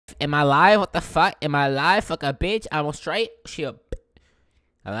Am I live? What the fuck? Am I live? Fuck a bitch. I'm straight. She a.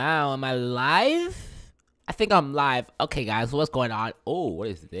 Hello? Am I live? I think I'm live. Okay, guys. What's going on? Oh, what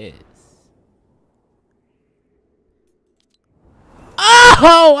is this?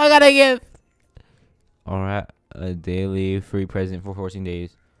 Oh, I gotta give. Alright. A daily free present for 14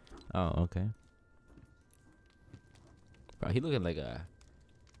 days. Oh, okay. Bro, he looking like a.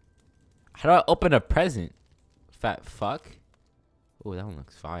 How do I open a present? Fat fuck. Oh, that one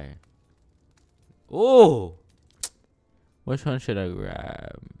looks fire. Oh, which one should I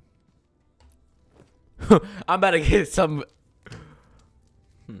grab? I'm about to get some.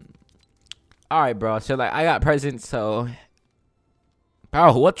 All right, bro. So like, I got presents. So,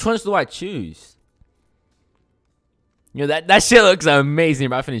 bro, which ones do I choose? You know that shit looks amazing.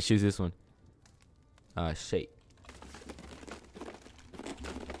 Bro, I'm finna choose this one. Shake.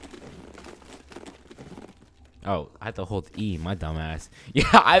 Oh, I have to hold E, my dumb ass.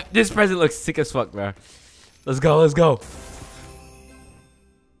 Yeah, this present looks sick as fuck, bro. Let's go, let's go.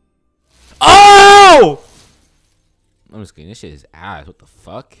 Oh! I'm just kidding. This shit is ass. What the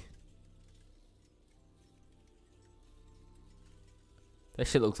fuck? That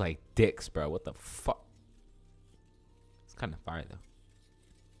shit looks like dicks, bro. What the fuck? It's kind of fire, though.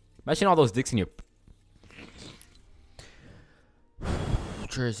 Imagine all those dicks in your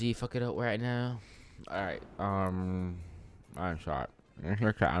jersey. Fuck it up right now. Alright, item shop.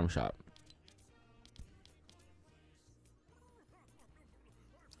 Here's the item shop.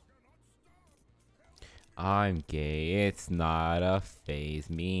 I'm gay, it's not a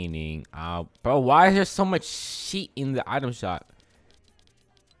phase, meaning bro, why is there so much shit in the item shop?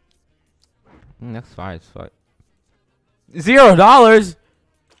 That's fine as fuck. $0?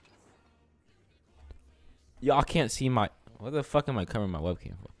 Y'all can't see my, what the fuck am I covering my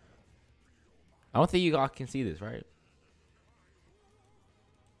webcam for? I don't think you all can see this, right?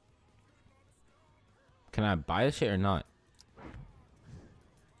 Can I buy this shit or not?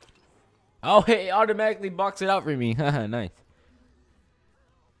 Oh, hey, it automatically boxed it out for me. Nice.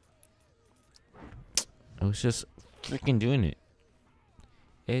 I was just freaking doing it.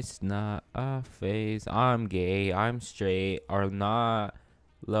 It's not a phase. I'm gay. I'm straight. Or not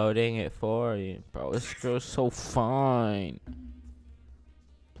loading it for you. Bro, this girl's so fine.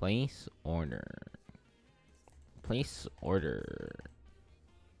 Place order. Place order.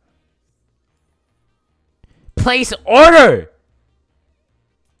 Place order!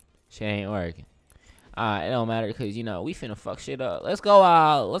 Shit ain't working. It don't matter because, you know, we finna fuck shit up. Let's go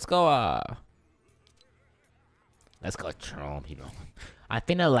out. Let's go troll people. I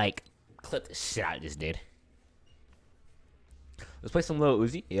finna, like, clip the shit I just did. Let's play some Lil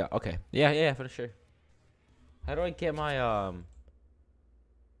Uzi. Yeah, okay. Yeah, for sure. How do I get my, how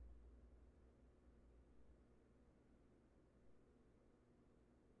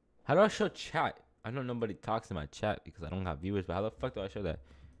do I show chat? I know nobody talks in my chat because I don't have viewers, but how the fuck do I show that?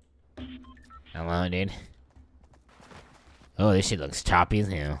 Hello, dude. Oh, this shit looks choppy as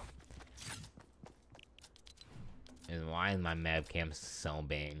hell. And why is my webcam so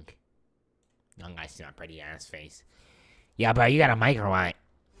big? Young guys see my pretty ass face. Yeah, bro, you got a mic or what?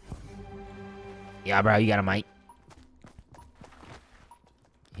 Yeah, bro, you got a mic?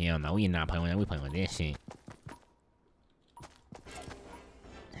 Hell no, we not playing with that. We playing with this shit.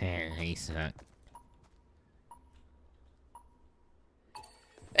 He suck.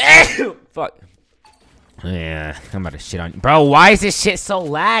 Fuck. Yeah, I'm about to shit on you. Bro, why is this shit so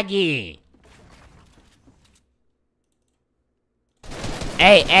laggy?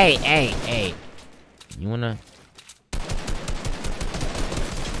 Hey. You wanna...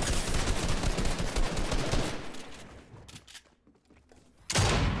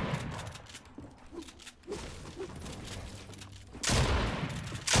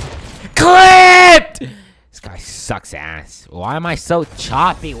 Clipped! This guy sucks ass. Why am I so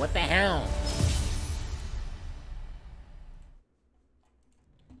choppy? What the hell?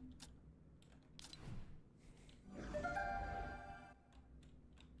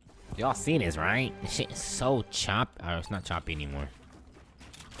 Y'all seen this, right? This shit is so choppy. Oh, it's not choppy anymore.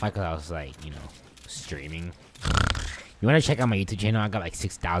 Like I was like, you know, streaming. You wanna check out my YouTube channel? I got like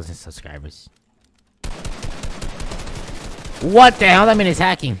 6,000 subscribers. What the hell? That mean it's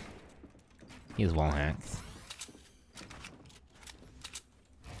hacking. He's wall hacked.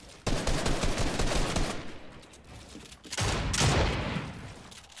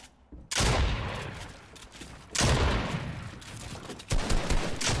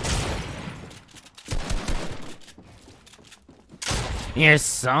 You're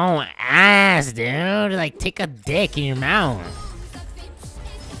so ass, dude. Like, take a dick in your mouth.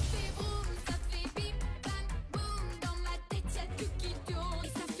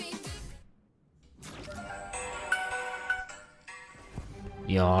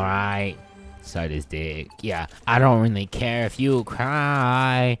 You alright? Suck his dick. Yeah, I don't really care if you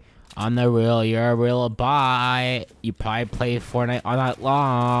cry. On the real, you're a real bot. You probably play Fortnite all night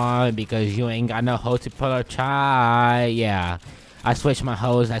long because you ain't got no hoe to put a try. Yeah. I switch my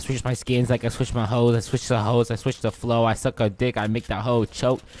hoes, I switch my skins like I switch my hoes, I switch the hoes, I switch the flow, I suck a dick, I make that hoe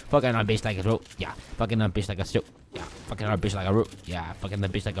choke. Fucking a bitch like a rope. Yeah. Fucking a bitch like a stroke. Yeah. Fucking a bitch like a rope. Yeah. Fucking the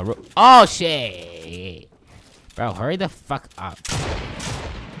bitch like a rope. Oh shit. Bro, hurry the fuck up.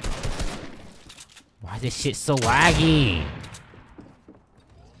 Why is this shit so laggy?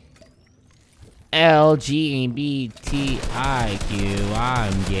 LGBTIQ,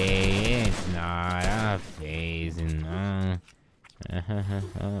 I'm gay, it's not a phase, and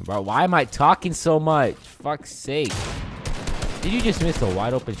bro, why am I talking so much? Fuck's sake. Did you just miss a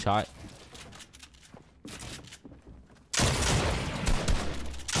wide open shot?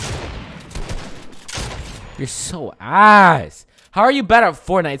 You're so ass. How are you better at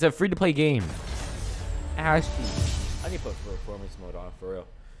Fortnite? It's a free to play game. Ass. I need to put performance mode on for real.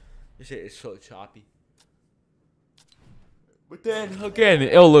 This shit is so choppy. But then again,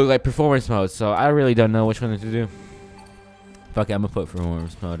 it'll look like performance mode, so I really don't know which one to do. Fuck it, I'm gonna put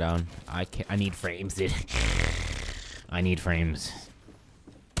performance mode down. I need frames, dude. I need frames.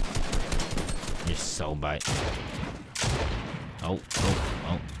 You're so bite. Oh.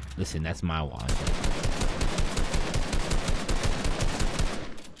 Listen, that's my watch.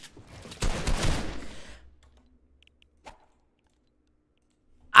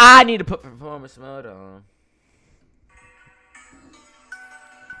 I need to put performance mode on.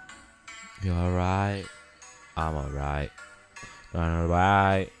 You alright? I'm alright. I'm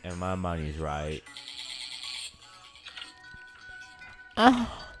alright, and my money's right.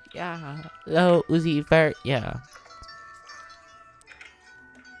 Oh, yeah. Low Uzi Vert, yeah.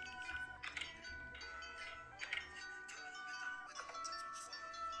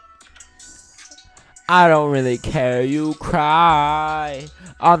 I don't really care, you cry.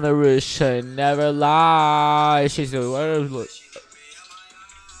 On the wrist should never lie. She said, what?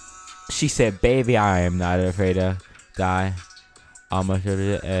 She said, baby, I am not afraid to die. All my friends to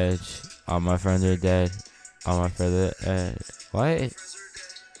the edge. All my friends are dead. All my friends are dead. What?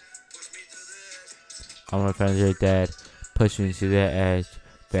 All my friends are dead. Push me to the edge.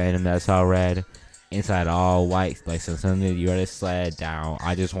 Phantom that's all red. Inside all white. Like something you already sled down.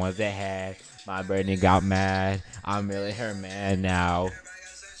 I just want the head. My brain got mad. I'm really her man now.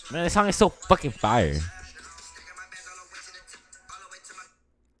 Man, this song is so fucking fire.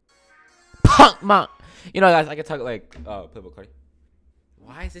 Punk monk. You know, guys, I can talk like Playboy Cardi.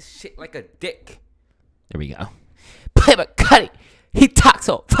 Why is this shit like a dick? There we go. Playboy Cardi. He talks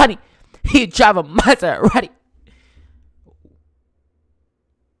so funny. He drive a Maserati.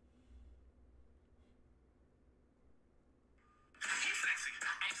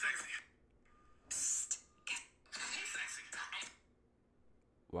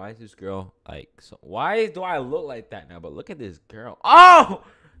 Why is this girl like so? Why do I look like that now? But look at this girl. Oh,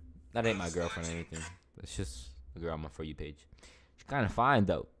 that ain't my girlfriend or anything. It's just a girl on my For You page. She's kind of fine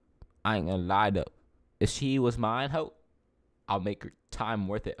though. I ain't gonna lie though. If she was mine, hope I'll make her time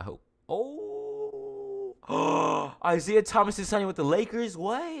worth it. Hope. Oh, Isaiah Thomas is signing with the Lakers.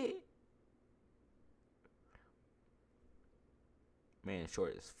 What? Man,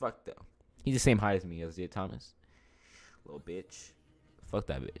 short as fuck though. He's the same height as me, Isaiah Thomas. Little bitch. Fuck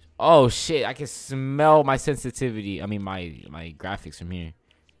that bitch. Oh shit, I can smell my sensitivity. I mean my graphics from here.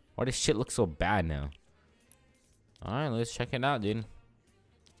 Why does shit look so bad now? Alright, let's check it out, dude.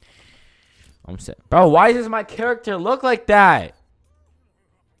 I'm set. Bro, why does my character look like that?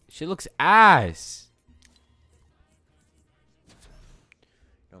 She looks ass.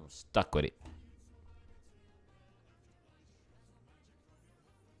 I'm stuck with it.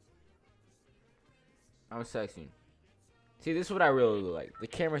 I'm sexy. See, this is what I really look like. The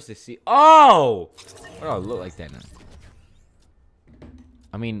camera's to see. Oh! Why do I look like that now?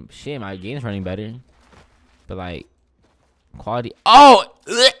 I mean, shit, my game's running better. But, like, quality. Oh!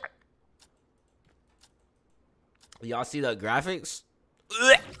 Y'all see the graphics?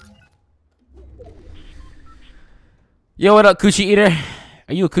 Yo, what up, coochie eater?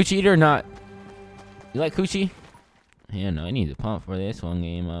 Are you a coochie eater or not? You like coochie? Yeah, no, I need to pump for this one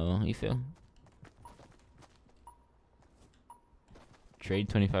game. You feel? Trade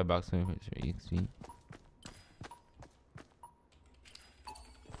 25 bucks for XP.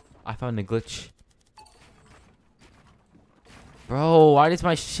 I found a glitch. Bro, why does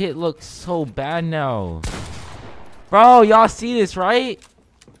my shit look so bad now? Bro, y'all see this, right?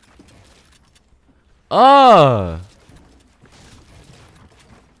 Oh,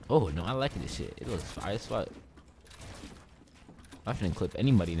 no, I like this shit. It looks fire as fuck. I shouldn't clip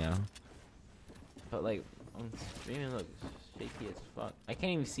anybody now. But like, I'm streaming, look shaky as fuck. I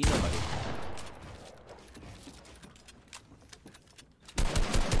can't even see nobody.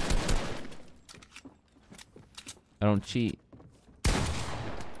 I don't cheat.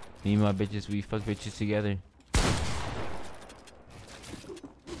 Me and my bitches, we fuck bitches together.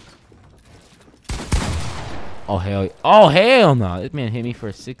 Oh hell no! This man hit me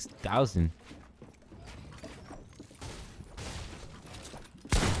for 6,000.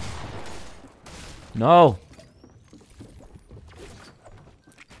 No.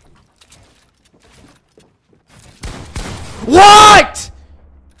 What?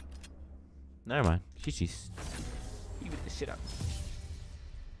 Never mind. She's. You get the shit out.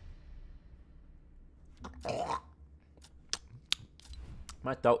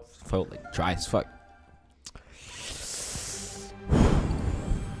 My throat felt like dry as fuck.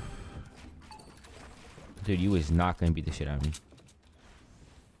 Dude, you is not gonna beat the shit out of me.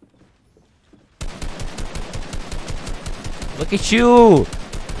 Look at you!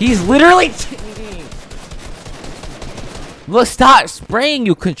 He's literally cheating! Look, stop spraying,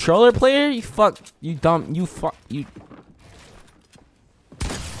 you controller player! You fuck, you dumb, you fuck, you.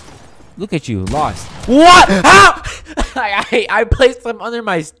 Look at you, lost. What? How? I placed them under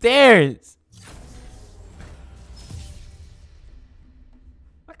my stairs!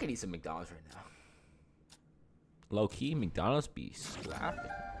 I could eat some McDonald's right now. Low key, McDonald's be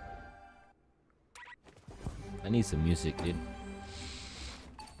slapping. I need some music, dude.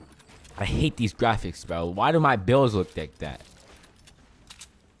 I hate these graphics, bro. Why do my bills look like that?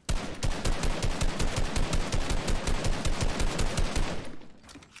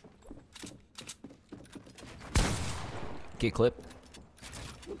 Get clip.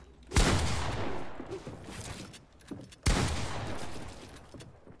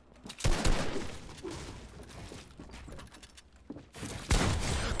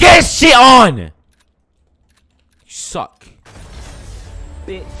 Get shit on! You suck.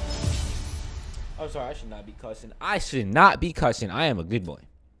 Bitch. I'm sorry, I should not be cussing. I should not be cussing. I am a good boy.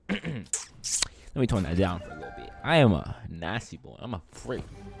 Let me tone that down for a little bit. I am a nasty boy. I'm a freak.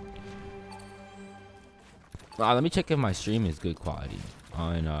 Let me check if my stream is good quality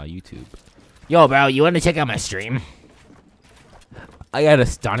on YouTube. Yo, bro, you want to check out my stream? I got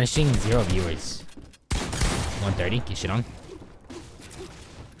astonishing 0 viewers. 130, get shit on.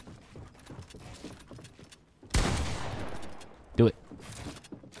 Do it.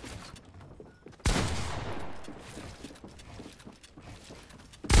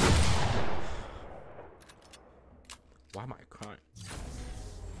 Why am I crying?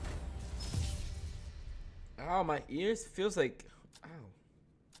 Ow, my ears feels like. Ow.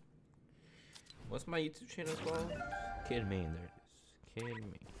 What's my YouTube channel called? Kid Main. There it is. Kid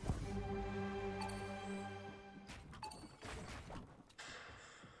Main.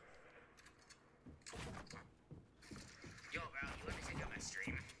 Yo, bro, you want to check out my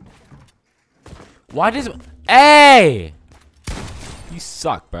stream? Why does? Hey! You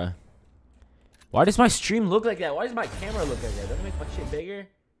suck, bro. Why does my stream look like that? Why does my camera look like that? Doesn't it make my shit bigger?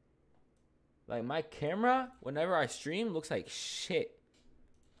 Like, my camera, whenever I stream, looks like shit.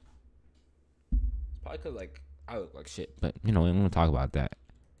 It's probably because, like, I look like shit. But, you know, I'm going to talk about that.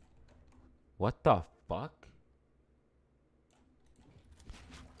 What the fuck?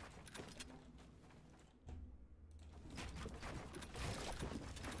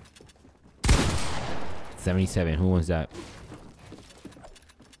 $77. Who wants that?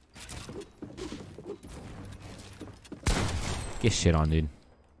 Get shit on, dude.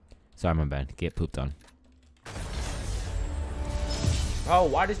 Sorry, my bad. Get pooped on. Oh,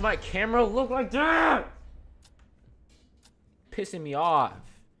 why does my camera look like that? Pissing me off.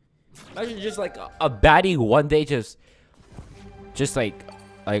 Imagine just like a baddie one day just like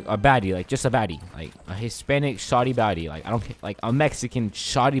a baddie, like just a baddie, like a Hispanic shoddy baddie, like I don't care, like a Mexican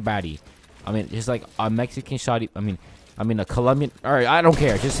shoddy baddie. I mean, just like a Mexican shoddy. I mean a Colombian. All right, I don't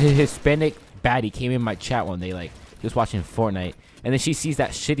care. Just a Hispanic baddie came in my chat one day, like just watching Fortnite, and then she sees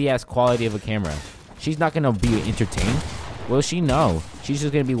that shitty ass quality of a camera. She's not gonna be entertained. Will she? No. She's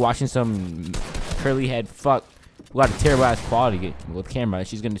just gonna be watching some curly head fuck who got a terrible ass quality with camera.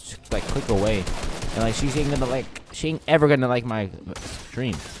 She's gonna like click away, and like she ain't ever gonna like my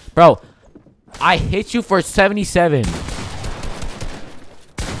stream, bro. I hit you for 77.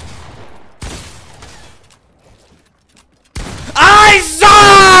 I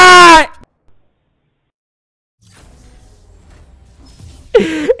saw it!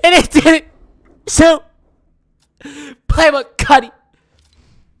 And it didn't. So, Playboy Cuddy.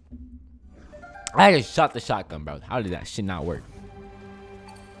 I just shot the shotgun, bro. How did that shit not work?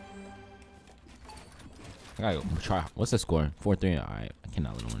 I gotta go try. What's the score? 4-3. Alright. I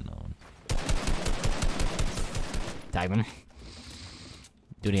cannot let him win that one. Tag him.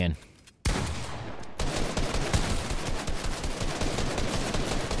 Do it again.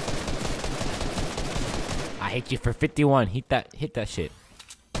 I hate you for 51. Hit that shit.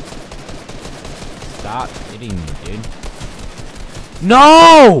 Stop hitting me, dude.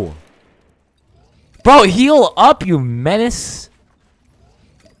 No! Bro, heal up, you menace.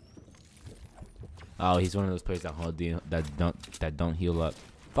 Oh, he's one of those players that don't heal up.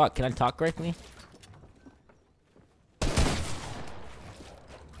 Fuck, can I talk correctly?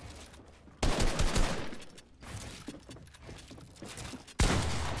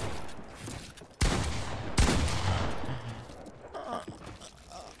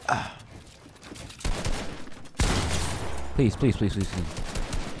 Please, please, please, please, please.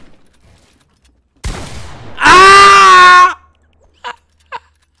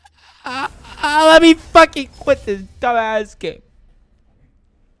 Let me fucking quit this dumbass game.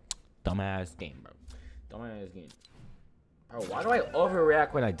 Dumbass game, bro. Dumbass game. Bro, why do I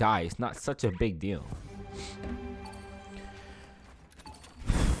overreact when I die? It's not such a big deal.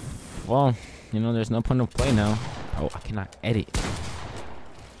 Well, you know, there's no point of play now. Oh, I cannot edit.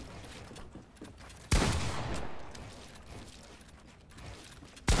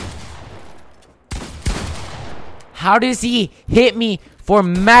 How does he hit me for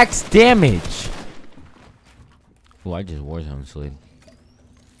max damage? Oh, I just Warzone slid.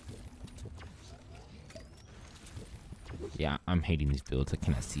 Yeah, I'm hating these builds. I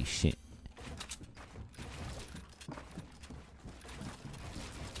cannot see shit.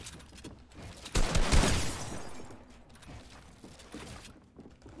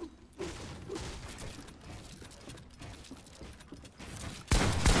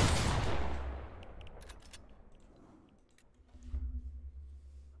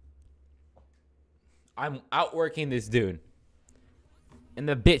 I'm outworking this dude. And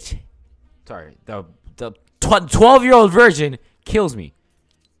the bitch, sorry, the 12-year-old virgin kills me.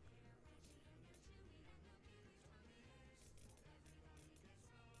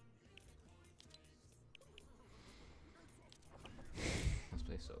 Let's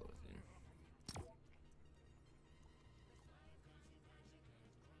play solo.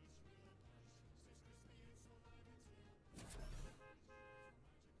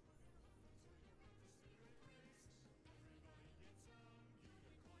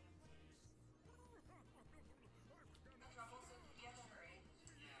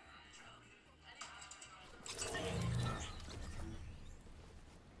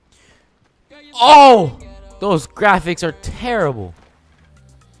 Oh, those graphics are terrible.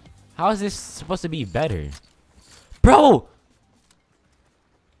 How is this supposed to be better, bro?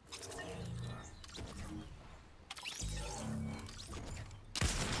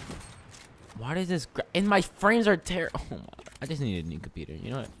 Why does this and my frames are terrible? Oh my, I just need a new computer.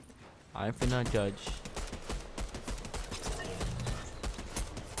 You know what? I'm finna judge.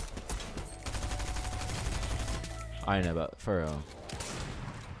 I know about for real.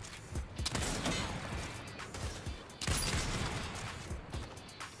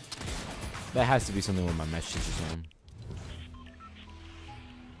 That has to be something with my messages on.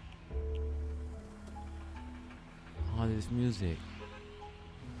 Oh, this music.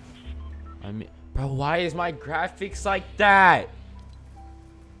 I mean, bro, why is my graphics like that?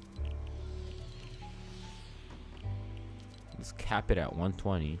 Let's cap it at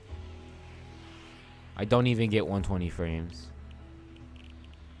 120. I don't even get 120 frames.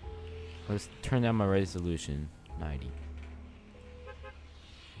 Let's turn down my resolution. 90.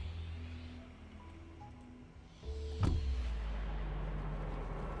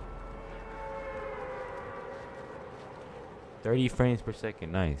 .30 frames per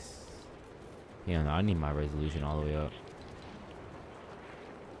second, nice. Yeah, no, I need my resolution all the way up.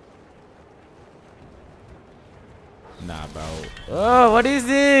 Nah, bro. Oh, what is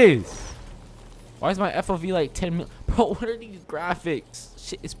this? Why is my FOV like 10 mil? Bro, what are these graphics?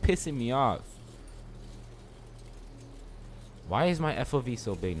 Shit is pissing me off. Why is my FOV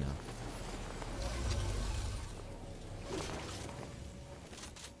so big now?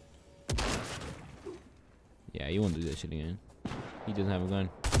 Yeah, you won't do that shit again. He doesn't have a gun.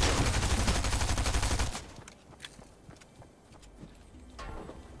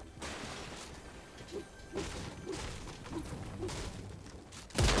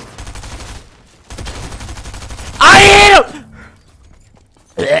 I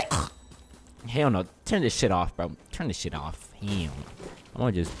hit him! Hell no. Turn this shit off, bro. Turn this shit off. Hell. I'm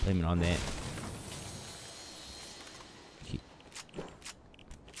gonna just blame it on that.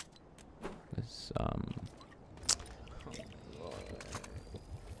 Let's,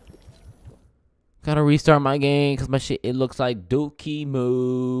 Gotta restart my game because my shit, it looks like dookie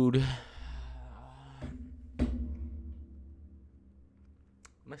mood.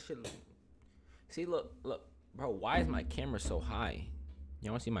 My shit. See, look. Bro, why is my camera so high?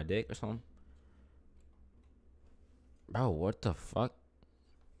 You want to see my dick or something? Bro, what the fuck?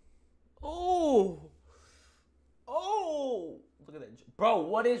 Oh! Look at that. Bro,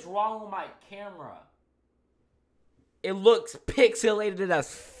 what is wrong with my camera? It looks pixelated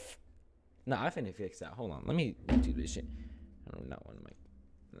as... Nah, I finna fix that. Hold on. Let me do this shit. I don't want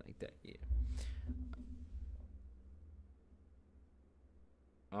to like that. Yeah.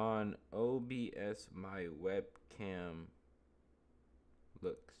 On OBS, my webcam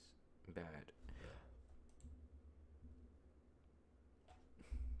looks bad.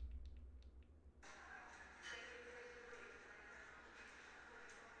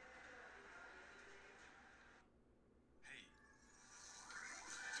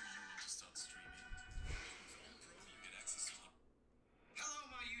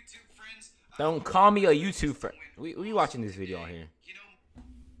 Don't call me a YouTube friend. We watching this video on here.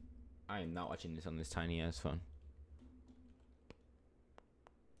 I am not watching this on this tiny ass phone.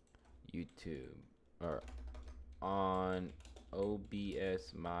 YouTube or on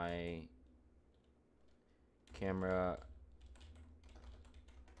OBS, my camera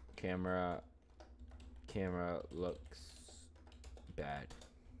looks bad.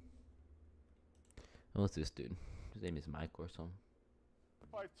 What's this dude? His name is Mike or something.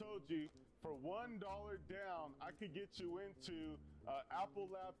 If I told you for $1 down, I could get you into Apple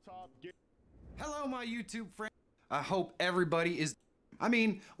laptop. Hello, my YouTube friend. I hope everybody is. I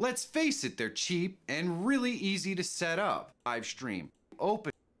mean, let's face it, they're cheap and really easy to set up. Live stream.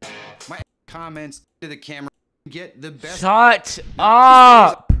 Open my comments to the camera. Get the best. Shut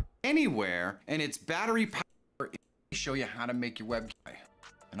up! Anywhere, and it's battery power. Let me show you how to make your webcam.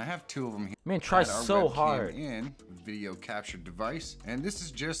 And I have two of them here. Man, try so hard. In video capture device, and this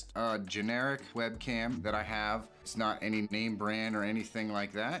is just a generic webcam that I have. It's not any name brand or anything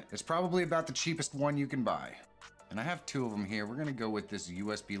like that. It's probably about the cheapest one you can buy. And I have two of them here. We're gonna go with this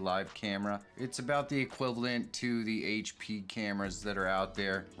USB live camera. It's about the equivalent to the HP cameras that are out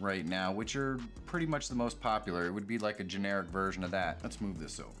there right now, which are pretty much the most popular. It would be like a generic version of that. Let's move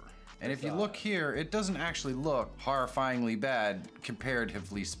this over. And if you look here, it doesn't actually look horrifyingly bad,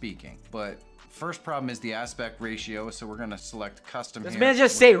 comparatively speaking. But first problem is the aspect ratio, so we're gonna select custom here. Does man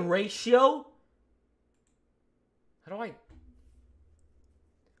just say ratio? How do I...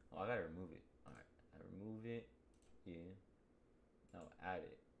 Oh, I gotta remove it. Alright, I remove it. Yeah. Now add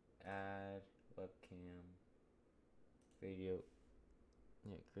it. Add webcam. Video.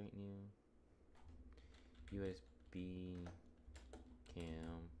 Yeah, create new. USB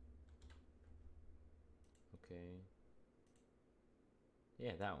cam. Okay.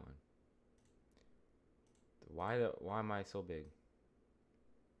 Yeah, that one. Why am I so big?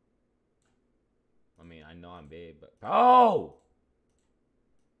 I mean, I know I'm big, but oh!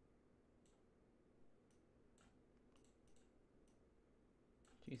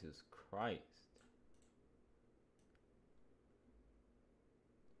 Jesus Christ.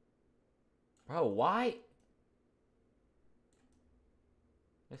 Bro, why?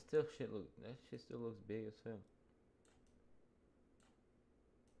 That shit still looks big as hell.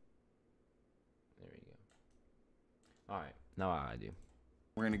 There we go. Alright, now what I do.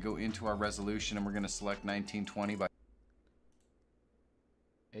 We're gonna go into our resolution and we're gonna select 1920 by.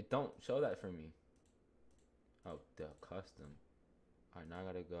 It don't show that for me. Oh, the custom. Alright, now I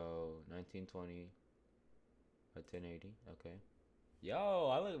gotta go 1920 by 1080. Okay. Yo,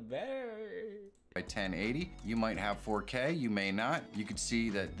 I look better. By 1080. You might have 4K, you may not. You can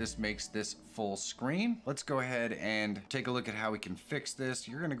see that this makes this full screen. Let's go ahead and take a look at how we can fix this.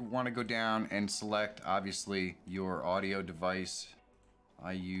 You're gonna wanna go down and select, obviously, your audio device.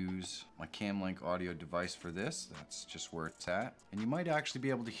 I use my CamLink audio device for this. That's just where it's at. And you might actually be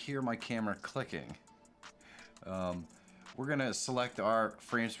able to hear my camera clicking. We're gonna select our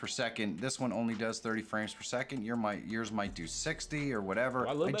frames per second. This one only does 30 frames per second. Yours might do 60 or whatever.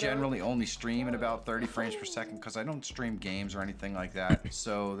 I generally only stream at about 30 frames per second because I don't stream games or anything like that.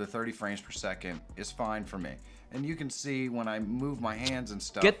 So the 30 frames per second is fine for me. And you can see when I move my hands and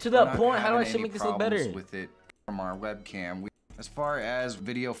stuff. Get to that point. How do I make this look better? With it from our webcam. As far as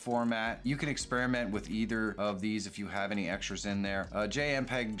video format, you can experiment with either of these if you have any extras in there.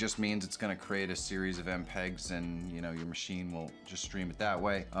 JMPEG just means it's going to create a series of MPEGs and your machine will just stream it that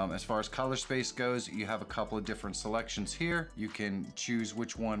way. As far as color space goes, you have a couple of different selections here. You can choose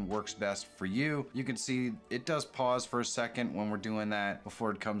which one works best for you. You can see it does pause for a second when we're doing that before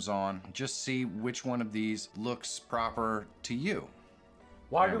it comes on. Just see which one of these looks proper to you.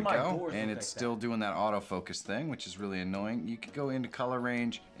 Why There do we my go. doors And look it's like still doing that autofocus thing, which is really annoying. You could go into color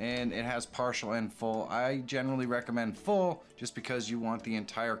range, and it has partial and full. I generally recommend full, just because you want the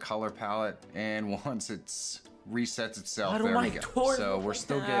entire color palette, and once it's resets itself, there we go. So we're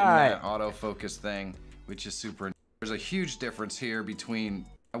still getting that autofocus thing, which is super. There's a huge difference here between.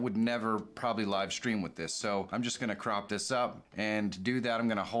 I would never probably live stream with this, so I'm just gonna crop this up, and to do that, I'm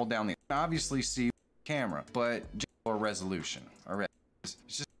gonna hold down the. Obviously, see camera, but just for resolution. All right. It's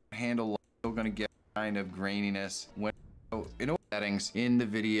just handle still gonna get kind of graininess when in settings in the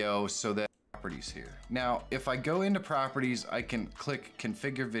video, so that properties here. Now, if I go into properties, I can click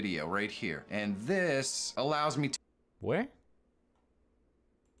configure video right here, and this allows me to where?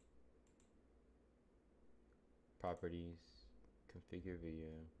 Properties, configure video.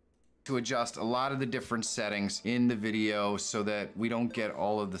 To adjust a lot of the different settings in the video so that we don't get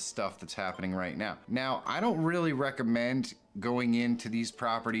all of the stuff that's happening right now. Now, I don't really recommend going into these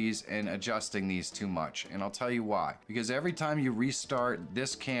properties and adjusting these too much, and I'll tell you why. Because every time you restart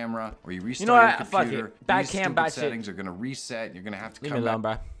this camera or you restart your computer, bad these cam, stupid bad settings shit. are gonna reset. You're gonna have to Leave come me alone,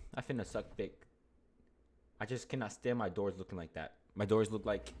 back. bro. I finna suck dick. I just cannot stand my doors looking like that. My doors look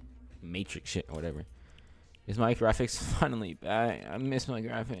like Matrix shit or whatever. Is my graphics finally back? I miss my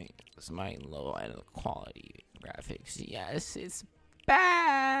graphics. My low end quality graphics. Yes, it's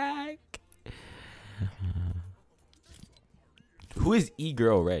back. Who is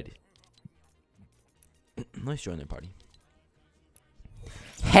E-Girl Red? Let's join their party.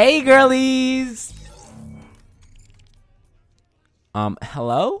 Hey, girlies.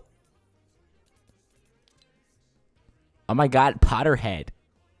 Hello? Oh my god, Potterhead.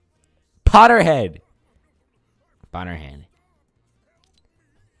 Potterhead. Potterhead.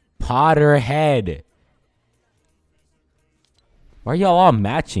 Potterhead. Why are y'all all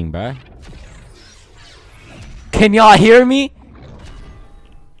matching, bruh? Can y'all hear me?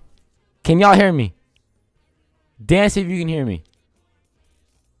 Can y'all hear me? Dance if you can hear me.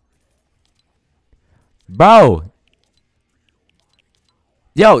 Bro.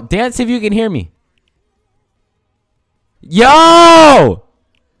 Yo, dance if you can hear me. Yo!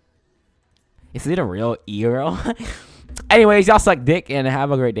 Is it a real E-Girl? Anyways, y'all suck dick and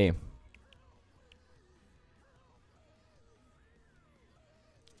have a great day.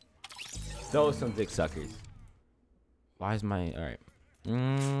 Those some dick suckers. Why is my... Alright.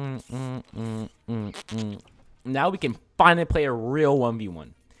 Now we can finally play a real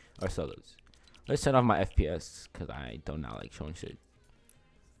 1v1. Or solos. Let's turn off my FPS, because I do not like showing shit.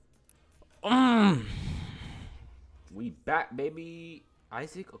 We back, baby.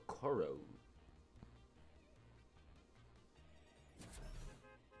 Isaac Okoro.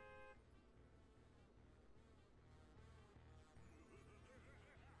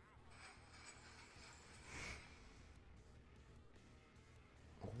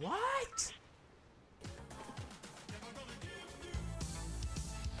 What?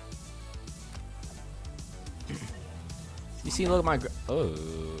 You see, look at my... Oh.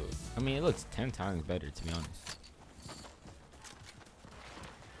 I mean, it looks 10 times better, to be honest.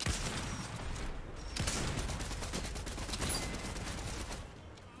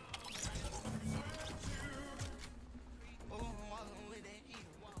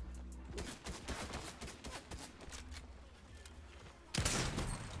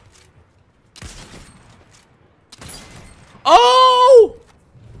 Oh!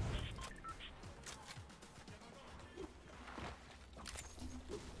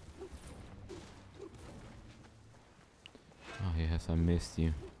 Oh yes, I missed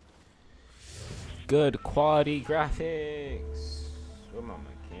you. Good quality graphics. Where am I on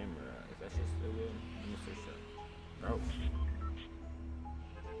my camera? Is that shit still good? Let me switch that. No.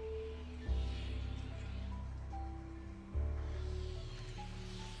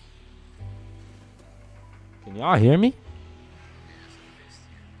 Can y'all hear me?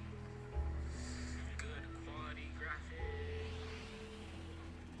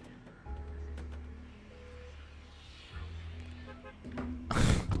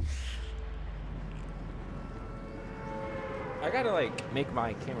 I gotta like make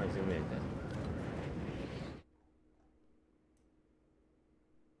my camera zoom in then.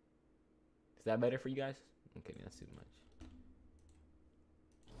 Is that better for you guys? Okay, that's too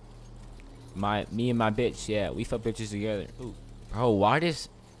much. Me and my bitch, yeah, we fuck bitches together. Ooh, bro, why is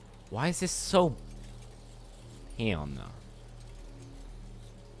this so? Hell no.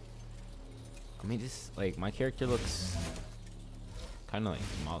 I mean, this like my character looks kind of like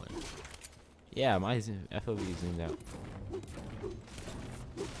smaller. Yeah, my FOV zoomed out.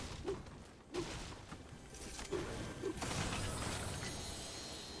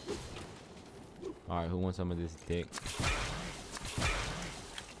 Alright, who wants some of this dick?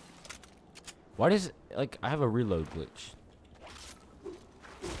 Why does like I have a reload glitch?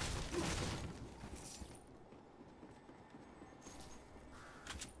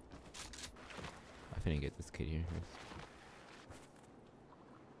 I finna get this kid here.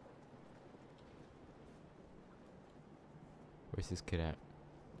 Where's this kid at?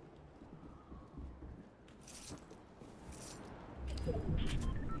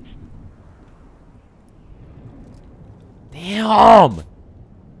 Damn!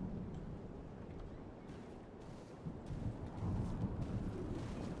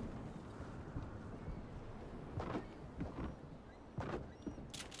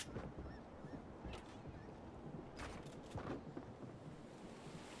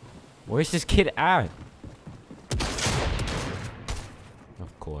 Where's this kid at?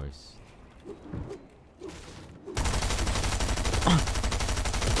 Of course.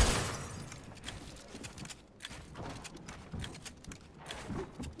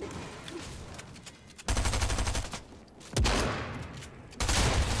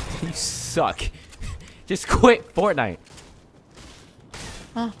 You suck. Just quit Fortnite.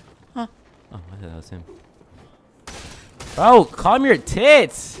 Oh, I thought that was him. Bro, calm your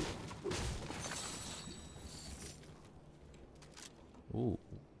tits. Ooh,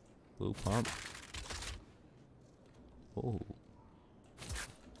 blue pump. Ooh.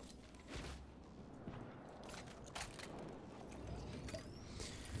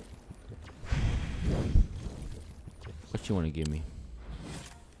 What you want to give me?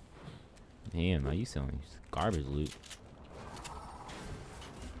 Damn, are you selling garbage loot?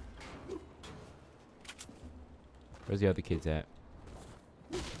 Where's the other kids at?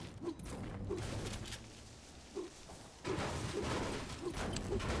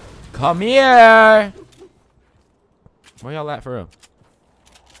 Come here! Where y'all at for real?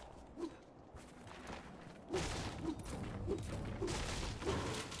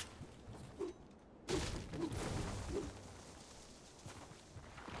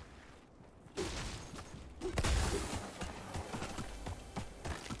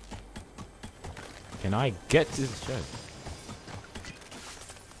 Can I get to this chest?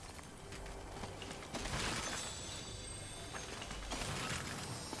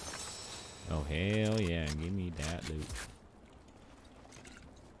 Oh hell yeah, give me that loot.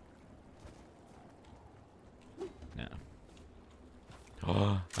 No.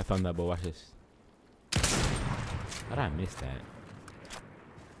 Oh, I found that boy, watch this. How did I miss that?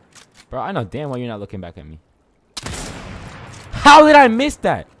 Bro, I know damn well you're not looking back at me. How did I miss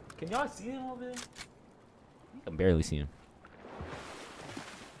that? Can y'all see him over there? I can barely see him.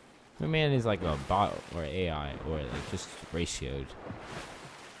 My man is like a bot or AI or like just ratioed.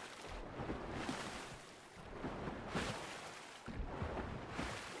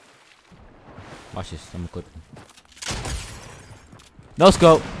 Watch this, I'm gonna clip him. No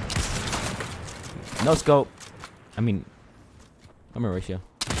scope! No scope! I mean, I'm a ratio.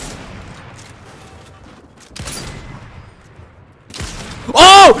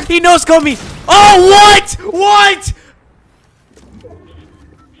 Oh! He no-scoped me! Oh, what? What?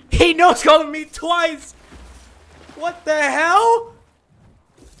 He no-scoped me twice! What the hell?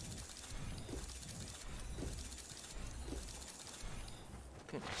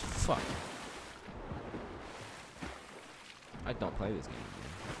 Good fuck. I don't play this game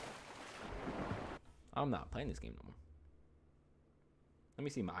anymore. I'm not playing this game no more. Let me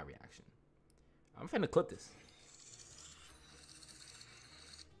see my reaction. I'm finna clip this.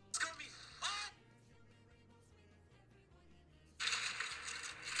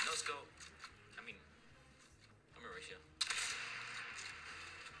 No scope. I mean, I'm a ratio.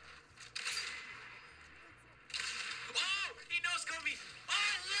 Oh! He no scoped me!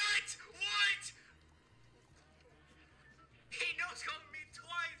 Oh, what? What? He no scoped me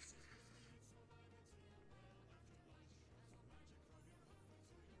twice!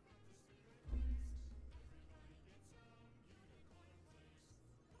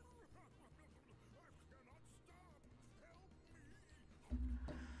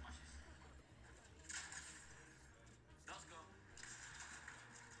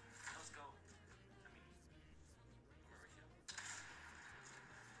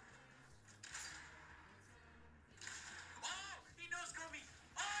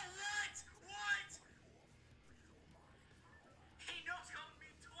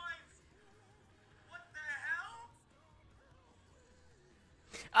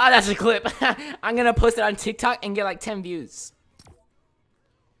 Oh, that's a clip. I'm gonna post it on TikTok and get like 10 views.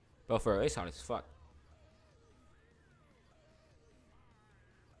 Bro, for real, it's hard as fuck.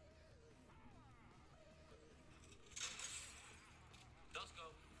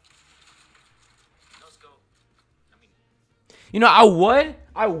 You know, I would,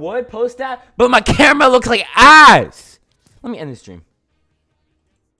 I would post that, but my camera looks like ass. Let me end the stream.